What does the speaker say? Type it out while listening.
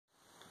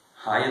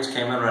Hi, it's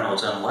Kamon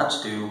Reynolds, and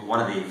let's do one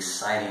of the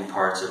exciting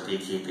parts of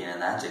beekeeping,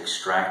 and that's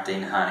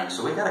extracting honey.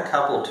 So we got a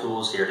couple of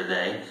tools here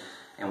today,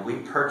 and we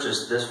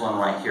purchased this one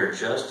right here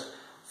just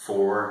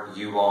for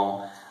you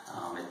all.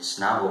 It's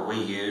not what we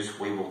use.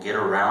 We will get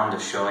around to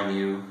showing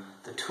you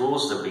the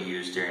tools that we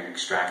use during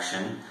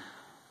extraction,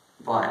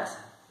 but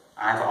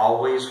I've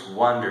always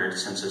wondered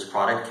since this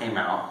product came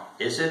out,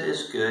 is it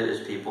as good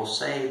as people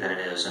say that it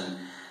is? And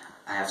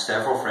I have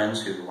several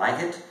friends who like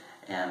it,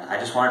 and I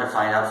just wanted to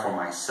find out for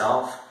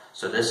myself.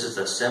 So this is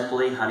the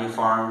Simply Harmony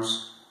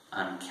Farms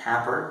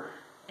Uncapper,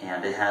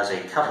 and it has a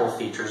couple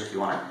features if you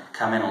want to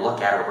come in and look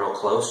at it real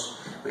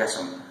close. We got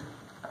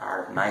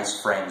our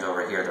nice frames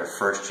over here, they're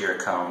first year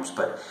combs,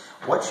 but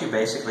what you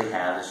basically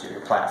have is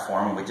your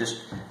platform, and we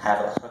just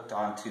have it hooked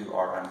onto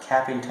our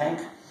uncapping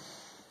tank,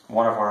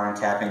 one of our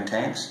uncapping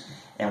tanks,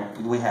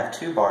 and we have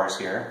two bars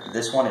here.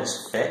 This one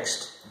is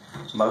fixed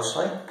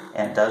mostly,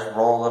 and it does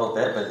roll a little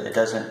bit, but it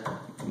doesn't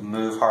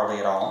move hardly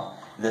at all.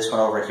 This one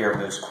over here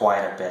moves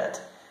quite a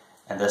bit.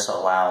 And this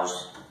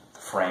allows the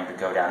frame to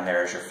go down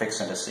there. As you're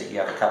fixing to see, you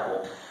have a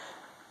couple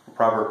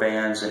rubber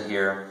bands in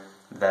here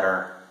that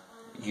are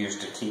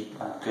used to keep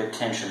good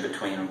tension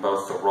between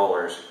both the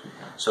rollers.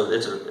 So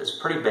it's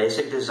a pretty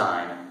basic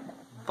design,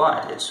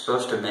 but it's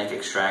supposed to make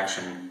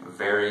extraction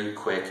very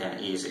quick and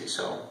easy.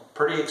 So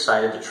pretty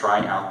excited to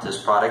try out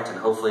this product, and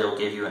hopefully it'll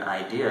give you an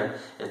idea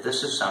if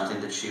this is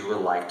something that you would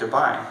like to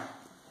buy.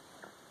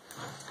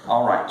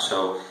 Alright,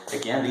 so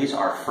again, these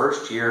are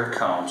first year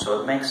combs,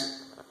 so it makes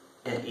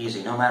it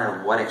easy no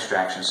matter what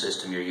extraction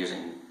system you're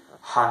using.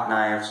 Hot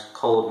knives,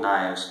 cold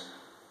knives,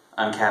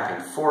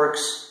 uncapping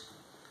forks,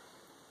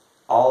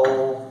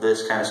 all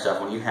this kind of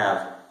stuff. When you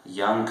have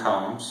young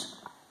combs,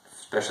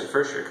 especially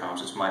first year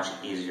combs, it's much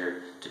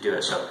easier to do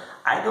it. So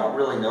I don't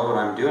really know what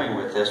I'm doing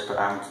with this, but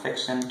I'm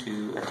fixing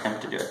to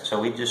attempt to do it. So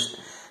we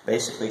just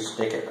basically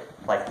stick it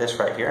like this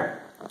right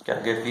here. Got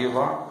a good view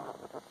long,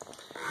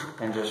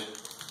 and just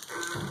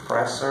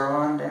press her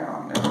on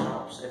down. It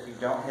helps if you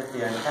don't hit the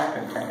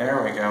uncapping tank.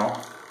 There we go.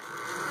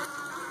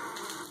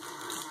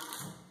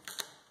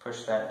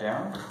 Push that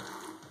down.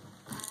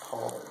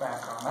 Pull it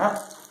back on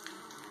up.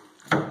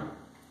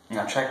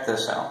 Now check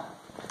this out.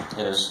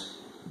 It is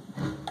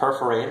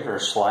perforated or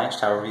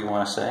sliced, however you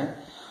want to say.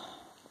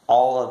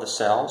 All of the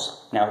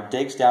cells. Now it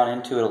digs down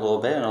into it a little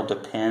bit, and it'll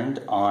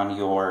depend on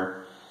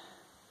your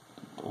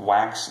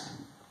wax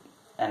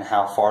and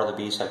how far the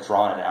bees have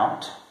drawn it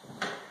out.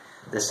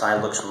 This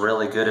side looks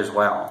really good as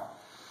well.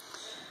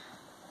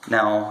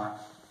 Now,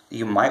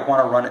 you might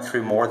want to run it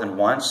through more than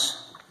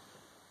once,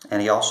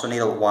 and you also need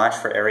to watch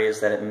for areas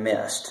that it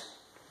missed.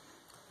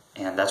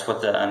 And that's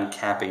what the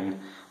uncapping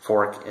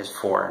fork is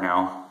for.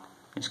 Now,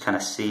 you just kind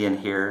of see in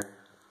here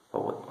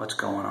what's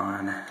going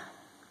on. You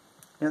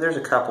know, there's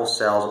a couple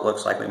cells it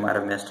looks like we might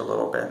have missed a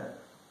little bit,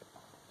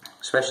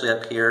 especially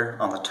up here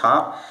on the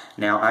top.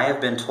 Now, I have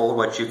been told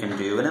what you can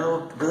do, and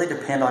it'll really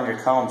depend on your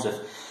combs.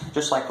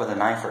 Just like with a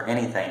knife or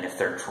anything, if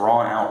they're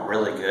drawn out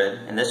really good,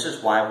 and this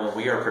is why when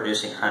we are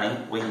producing honey,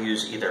 we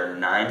use either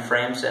 9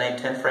 frames in a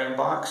 10-frame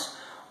box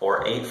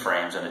or 8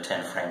 frames in a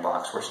 10-frame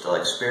box. We're still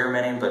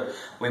experimenting, but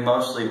we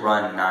mostly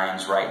run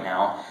 9s right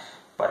now.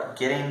 But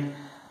getting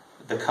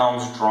the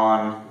combs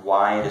drawn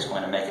wide is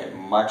going to make it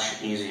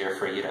much easier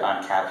for you to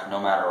uncap no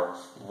matter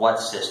what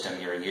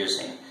system you're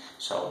using.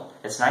 So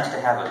it's nice to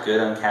have a good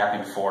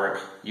uncapping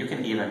fork. You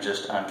can even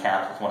just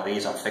uncap with one of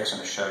these. I'm fixing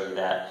to show you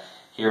that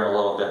here in a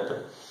little bit,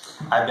 but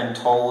I've been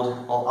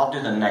told, well, I'll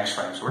do the next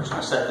frame. So we're just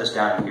going to set this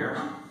down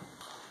here.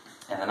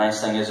 And the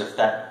nice thing is, as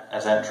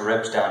that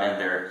drips down in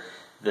there,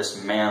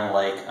 this Man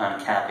Lake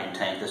uncapping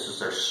tank, this is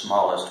their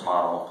smallest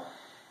model.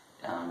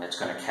 It's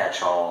going to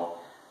catch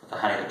all the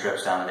honey that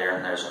drips down in there,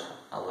 and there's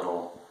a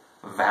little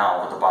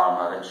valve at the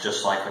bottom of it. It's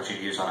just like what you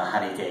use on a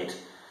honey gate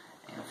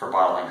for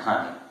bottling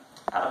honey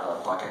out of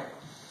a bucket.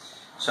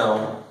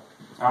 So,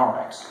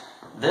 alright.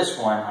 This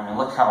one, I mean,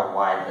 look how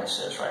wide this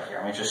is right here.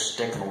 I mean, just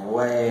stick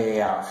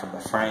way out from the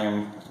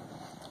frame,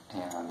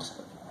 and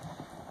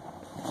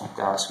we've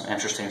got some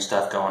interesting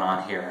stuff going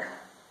on here.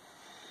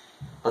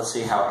 Let's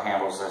see how it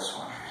handles this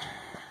one.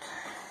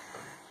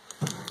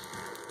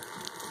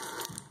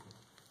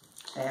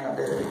 Okay. And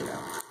there we go.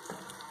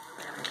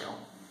 There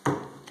we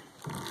go.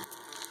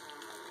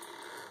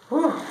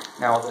 Whew.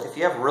 Now, if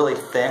you have really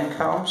thin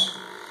combs,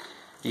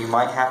 you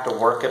might have to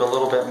work it a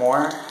little bit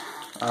more.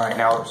 Alright,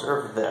 now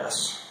observe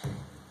this.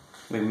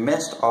 We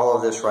missed all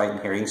of this right in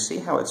here. You can see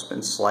how it's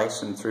been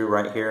slicing through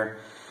right here.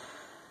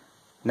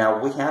 Now,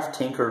 we have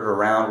tinkered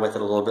around with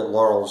it a little bit.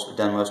 Laurel's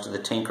done most of the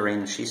tinkering,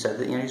 and she said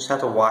that you just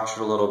have to watch it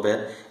a little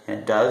bit,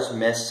 and it does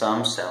miss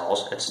some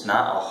cells. It's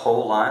not a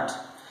whole lot,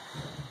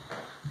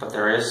 but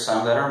there is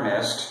some that are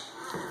missed.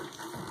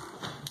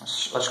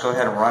 Let's go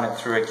ahead and run it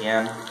through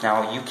again.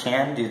 Now, you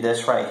can do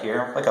this right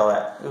here. Look at all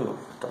that. Ooh,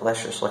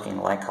 delicious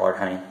looking light colored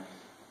honey.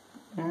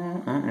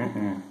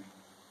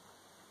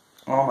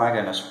 Oh my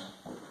goodness.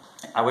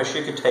 I wish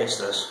you could taste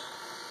this.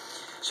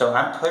 So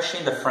I'm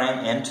pushing the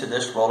frame into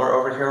this roller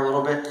over here a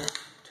little bit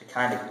to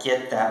kind of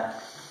get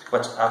that,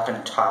 what's up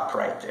and top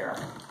right there.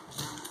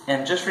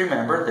 And just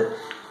remember that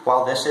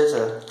while this is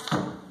a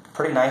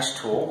pretty nice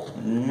tool,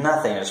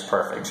 nothing is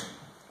perfect.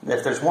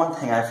 If there's one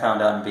thing I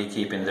found out in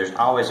beekeeping, there's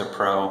always a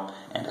pro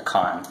and a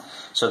con.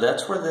 So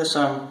that's where this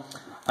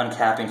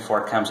uncapping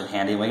fork comes in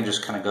handy. We can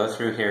just kind of go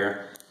through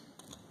here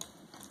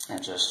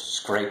and just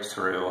scrape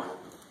through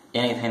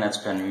anything that's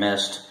been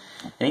missed.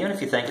 And even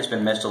if you think it's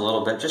been missed a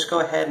little bit, just go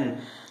ahead and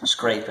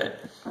scrape it.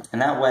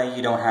 And that way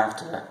you don't have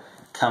to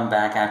come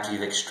back after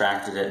you've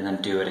extracted it and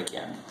then do it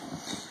again.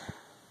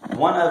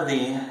 One of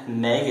the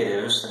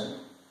negatives that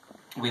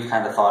we've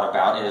kind of thought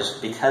about is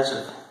because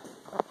of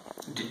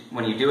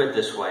when you do it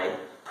this way,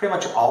 pretty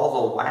much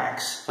all the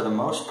wax, for the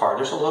most part,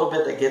 there's a little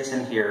bit that gets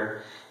in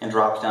here and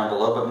drops down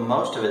below, but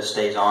most of it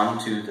stays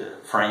onto the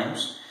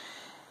frames.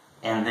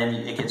 And then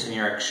it gets in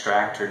your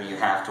extractor and you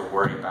have to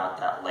worry about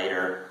that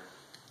later.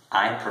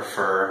 I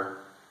prefer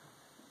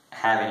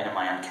having it in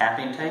my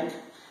uncapping tank.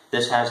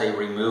 This has a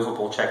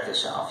removable, check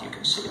this out if you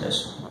can see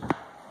this.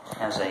 It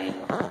has a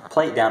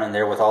plate down in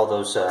there with all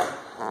those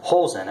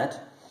holes in it.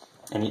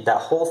 And that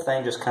whole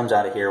thing just comes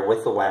out of here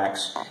with the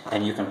wax,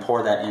 and you can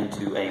pour that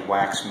into a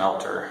wax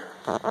melter.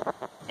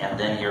 And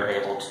then you're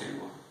able to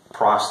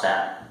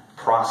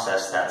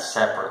process that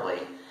separately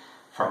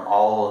from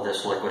all of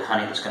this liquid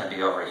honey that's going to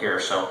be over here.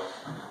 So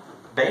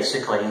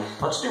basically,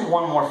 let's do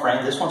one more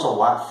frame. This one's a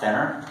lot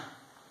thinner.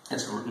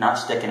 It's not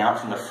sticking out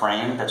from the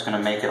frame. That's going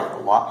to make it a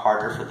lot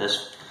harder for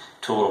this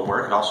tool to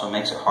work. It also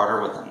makes it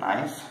harder with a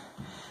knife.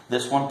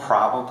 This one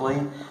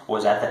probably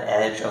was at the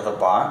edge of the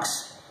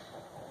box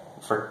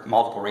for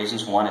multiple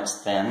reasons. One,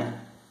 it's thin,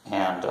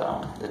 and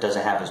it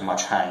doesn't have as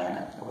much honey in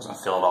it. It wasn't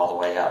filled all the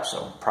way up,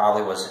 so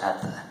probably was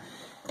at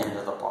the end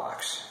of the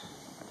box.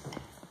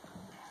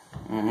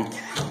 Okay.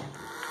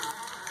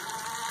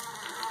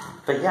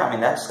 But yeah, I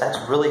mean, that's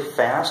really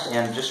fast,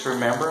 and just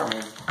remember, I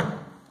mean,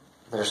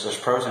 there's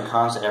pros and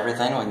cons to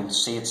everything. We can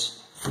see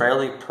it's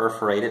fairly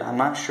perforated. I'm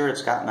not sure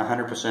it's gotten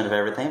 100% of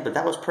everything, but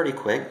that was pretty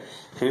quick.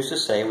 Who's to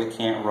say we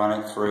can't run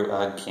it through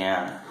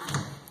again?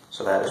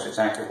 So that is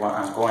exactly what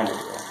I'm going to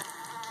do.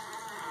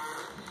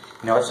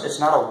 You know, it's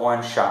not a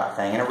one-shot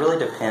thing, and it really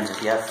depends.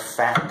 If you have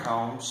fat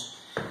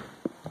combs,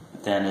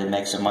 then it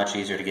makes it much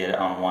easier to get it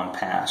on one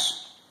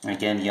pass. And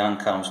again, young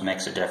combs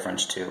makes a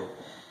difference too.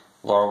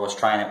 Laura was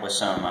trying it with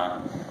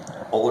some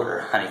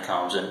older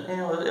honeycombs, and you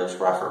know, it was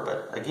rougher,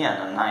 but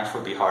again, a knife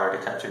would be harder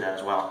to cut through that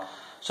as well.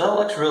 So that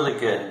looks really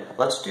good.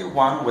 Let's do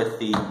one with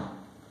the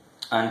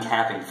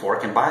uncapping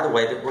fork. And by the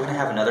way, we're going to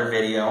have another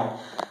video.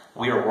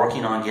 We are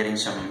working on getting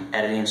some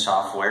editing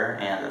software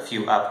and a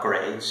few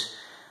upgrades.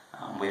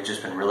 We've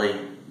just been really,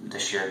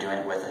 this year, doing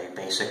it with a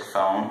basic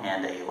phone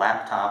and a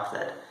laptop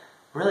that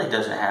really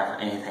doesn't have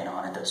anything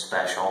on it that's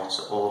special. It's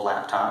an old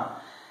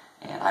laptop,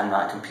 and I'm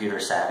not computer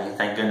savvy.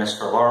 Thank goodness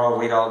for Laura,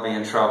 we'd all be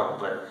in trouble,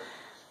 but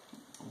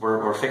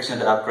we're fixing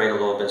to upgrade a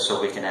little bit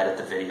so we can edit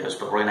the videos.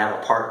 But we're going to have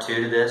a part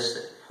 2 to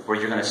this, where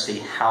you're going to see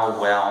how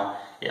well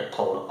it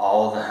pulled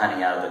all the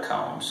honey out of the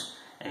combs.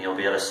 And you'll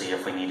be able to see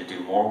if we need to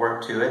do more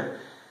work to it,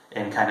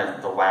 and kind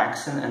of the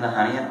wax and the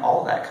honey and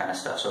all that kind of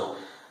stuff. So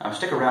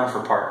stick around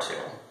for part 2.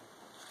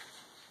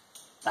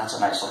 That's a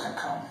nice looking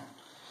comb.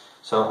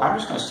 So I'm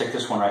just going to stick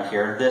this one right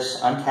here.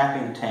 This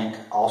uncapping tank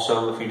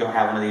also, if you don't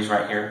have one of these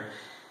right here,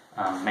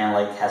 Man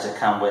Lake has it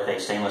come with a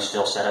stainless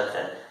steel setup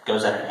that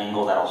goes at an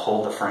angle that'll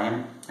hold the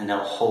frame, and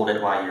that'll hold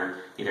it while you're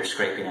either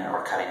scraping it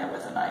or cutting it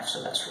with a knife.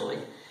 So that's really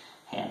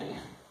handy.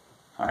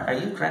 All right, are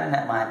you grinning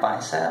at my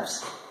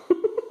biceps?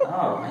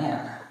 Oh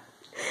man.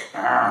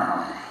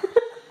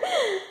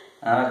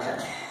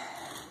 Okay.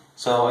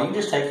 So you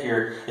just take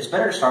your, it's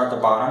better to start at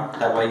the bottom,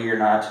 that way you're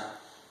not,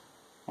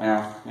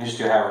 well, you just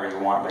do however you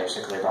want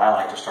basically, but I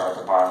like to start at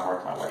the bottom and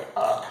work my way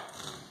up.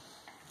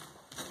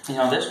 You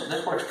know,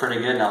 this works pretty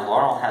good. Now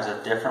Laurel has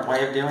a different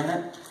way of doing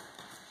it,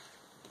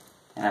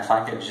 and if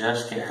I could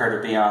just get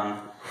her to be on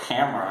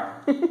camera,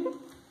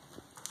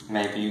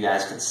 maybe you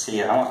guys could see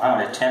it. I'm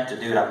going to attempt to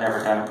do it. I've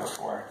never done it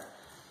before.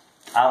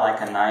 I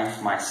like a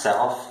knife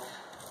myself.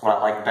 What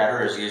I like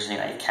better is using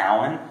a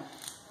Kamon.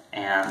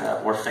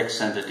 And we're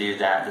fixing to do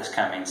that this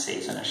coming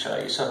season to show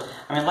you. So,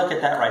 I mean, look at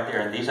that right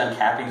there. And these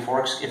uncapping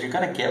forks, if you're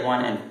going to get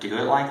one and do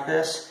it like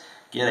this,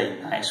 get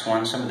a nice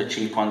one. Some of the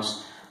cheap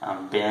ones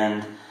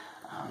bend.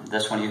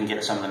 This one you can get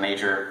at some of the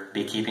major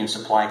beekeeping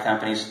supply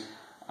companies.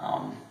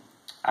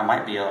 I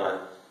might be able to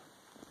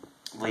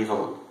leave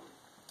a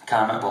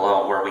comment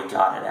below where we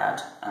got it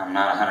at. I'm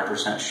not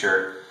 100%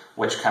 sure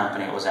which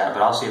company it was at,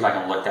 but I'll see if I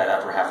can look that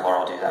up or have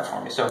Laurel do that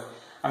for me. So,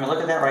 I mean,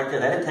 look at that right there.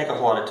 That didn't take a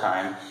whole lot of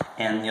time,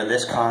 and you know,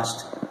 this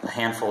cost a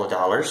handful of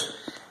dollars,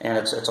 and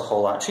it's a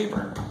whole lot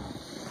cheaper.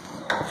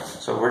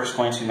 So we're just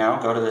going to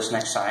now go to this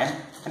next side,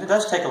 and it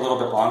does take a little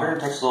bit longer. It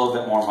takes a little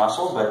bit more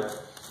muscle,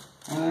 but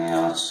you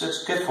know,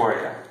 it's good for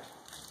you.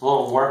 A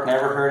little work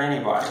never hurt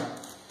anybody.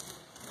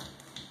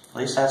 At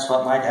least that's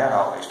what my dad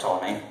always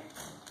told me.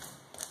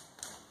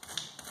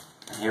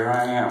 And here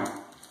I am.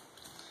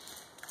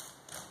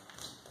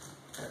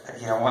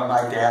 You know what,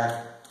 my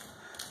dad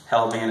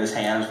held me in his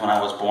hands when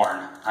I was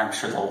born. I'm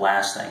sure the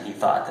last thing he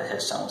thought that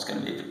his son was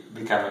going to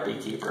become a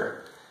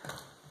beekeeper.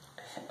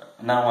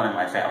 No one in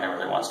my family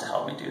really wants to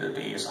help me do the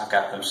bees. I've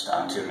got them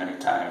stung too many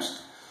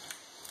times.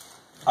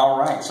 All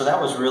right, so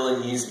that was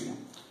really easy.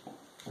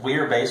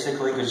 We're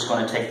basically just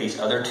going to take these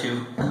other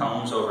two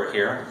combs over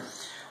here.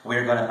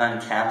 We're going to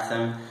uncap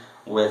them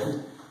with,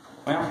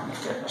 well, let me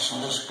get this.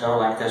 We'll just go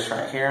like this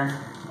right here.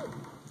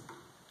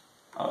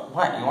 Oh,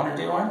 what? You want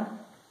to do one?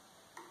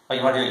 Oh,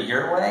 you want to do it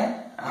your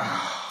way?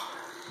 Oh.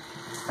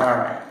 All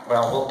right.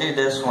 Well, we'll do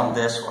this one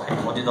this way.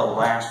 We'll do the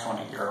last one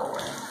your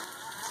way.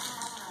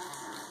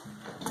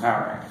 All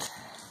right.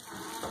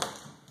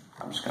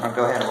 I'm just going to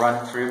go ahead and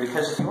run it through,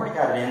 because if you already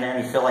got it in there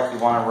and you feel like you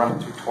want to run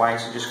it through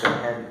twice, you just go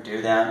ahead and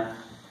do that.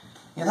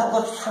 Yeah, that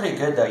looks pretty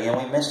good though. You know,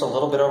 we missed a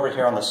little bit over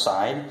here on the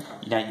side.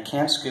 Now you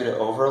can scoot it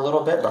over a little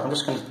bit, but I'm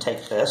just going to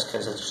take this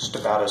because it's just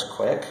about as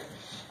quick.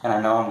 And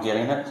I know I'm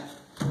getting it.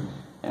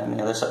 And you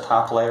know, this is a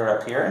top layer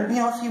up here. And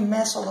you know, if you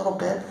miss a little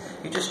bit,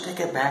 you just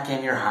stick it back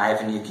in your hive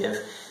and you give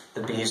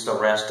the bees the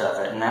rest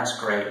of it. And that's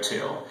great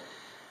too.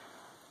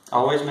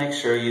 Always make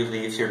sure you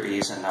leave your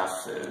bees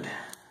enough food,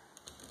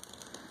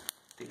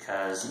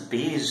 because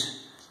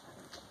bees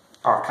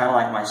are kind of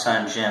like my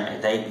son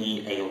Jim. They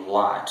eat a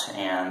lot,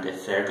 and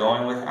if they're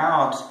going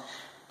without,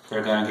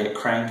 they're going to get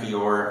cranky,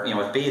 or, you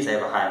know, with bees, they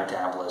have a high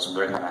metabolism.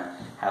 They're going to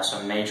have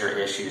some major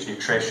issues.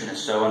 Nutrition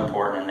is so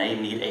important, and they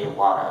need a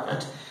lot of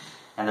it.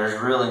 And there's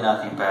really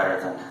nothing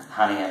better than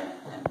honey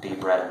and bee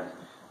bread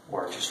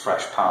or just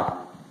fresh pollen.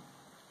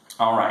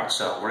 All right,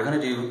 so we're going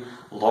to do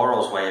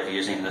Laurel's way of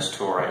using this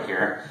tool right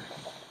here.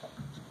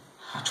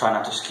 I try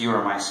not to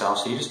skewer myself,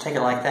 so you just take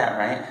it like that,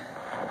 right?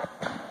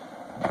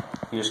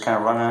 You just kind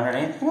of run it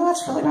underneath. You know,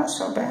 that's really not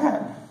so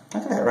bad.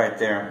 Look at that right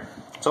there.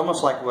 It's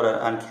almost like what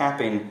an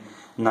uncapping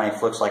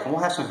knife looks like. And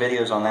we'll have some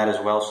videos on that as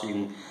well, so you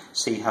can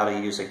see how to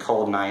use a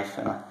cold knife.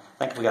 And I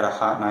think we got a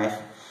hot knife.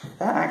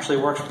 That actually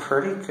works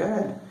pretty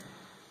good.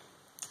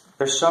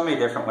 There's so many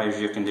different ways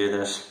you can do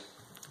this.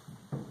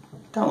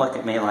 Don't look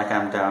at me like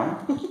I'm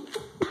dumb.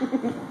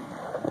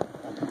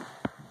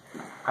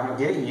 I'm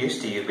getting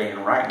used to you being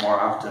right more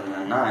often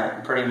than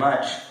not. Pretty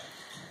much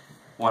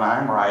when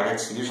I'm right,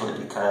 it's usually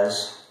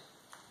because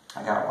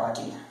I got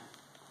lucky.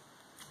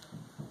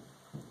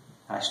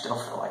 And I still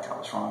feel like I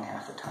was wrong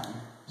half the time.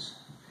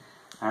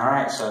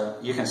 Alright, so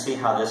you can see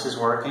how this is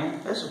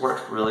working. This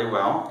works really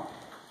well.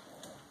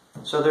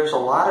 So there's a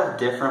lot of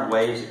different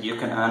ways that you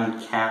can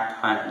uncap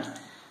honey.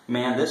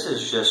 Man, this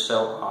is just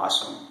so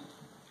awesome.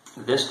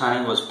 This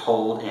honey was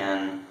pulled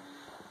in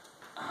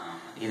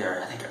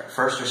either, I think, our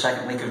first or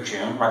second week of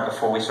June, right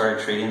before we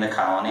started treating the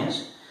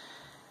colonies.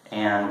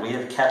 And we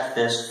have kept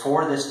this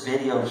for this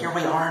video. And here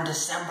we are in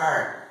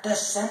December.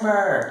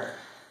 December!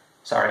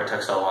 Sorry it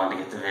took so long to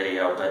get the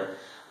video, but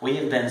we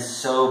have been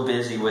so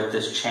busy with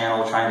this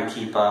channel trying to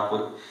keep up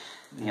with,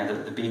 you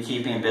know, the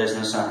beekeeping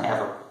business, and I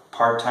have a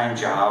part-time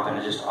job, and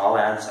it just all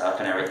adds up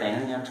and everything.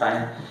 And, you know,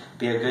 trying to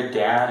be a good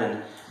dad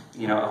and,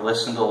 you know,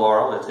 listen to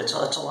Laurel. It's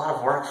a lot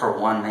of work for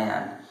one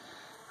man.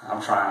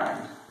 I'm trying,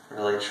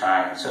 really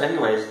trying. So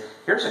anyways,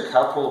 here's a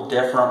couple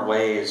different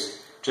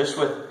ways just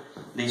with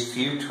these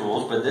few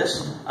tools, but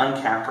this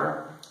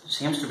uncapper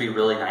seems to be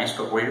really nice,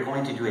 but we're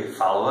going to do a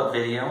follow-up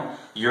video.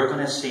 You're going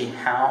to see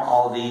how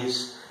all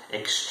these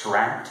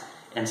extract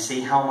and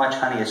see how much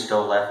honey is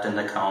still left in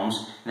the combs,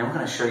 and then we're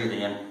going to show you the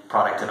end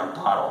product in a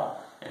bottle,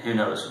 and who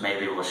knows,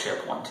 maybe we'll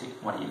ship one to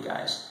one of you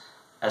guys.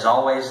 As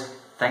always,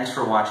 thanks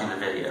for watching the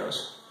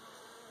videos.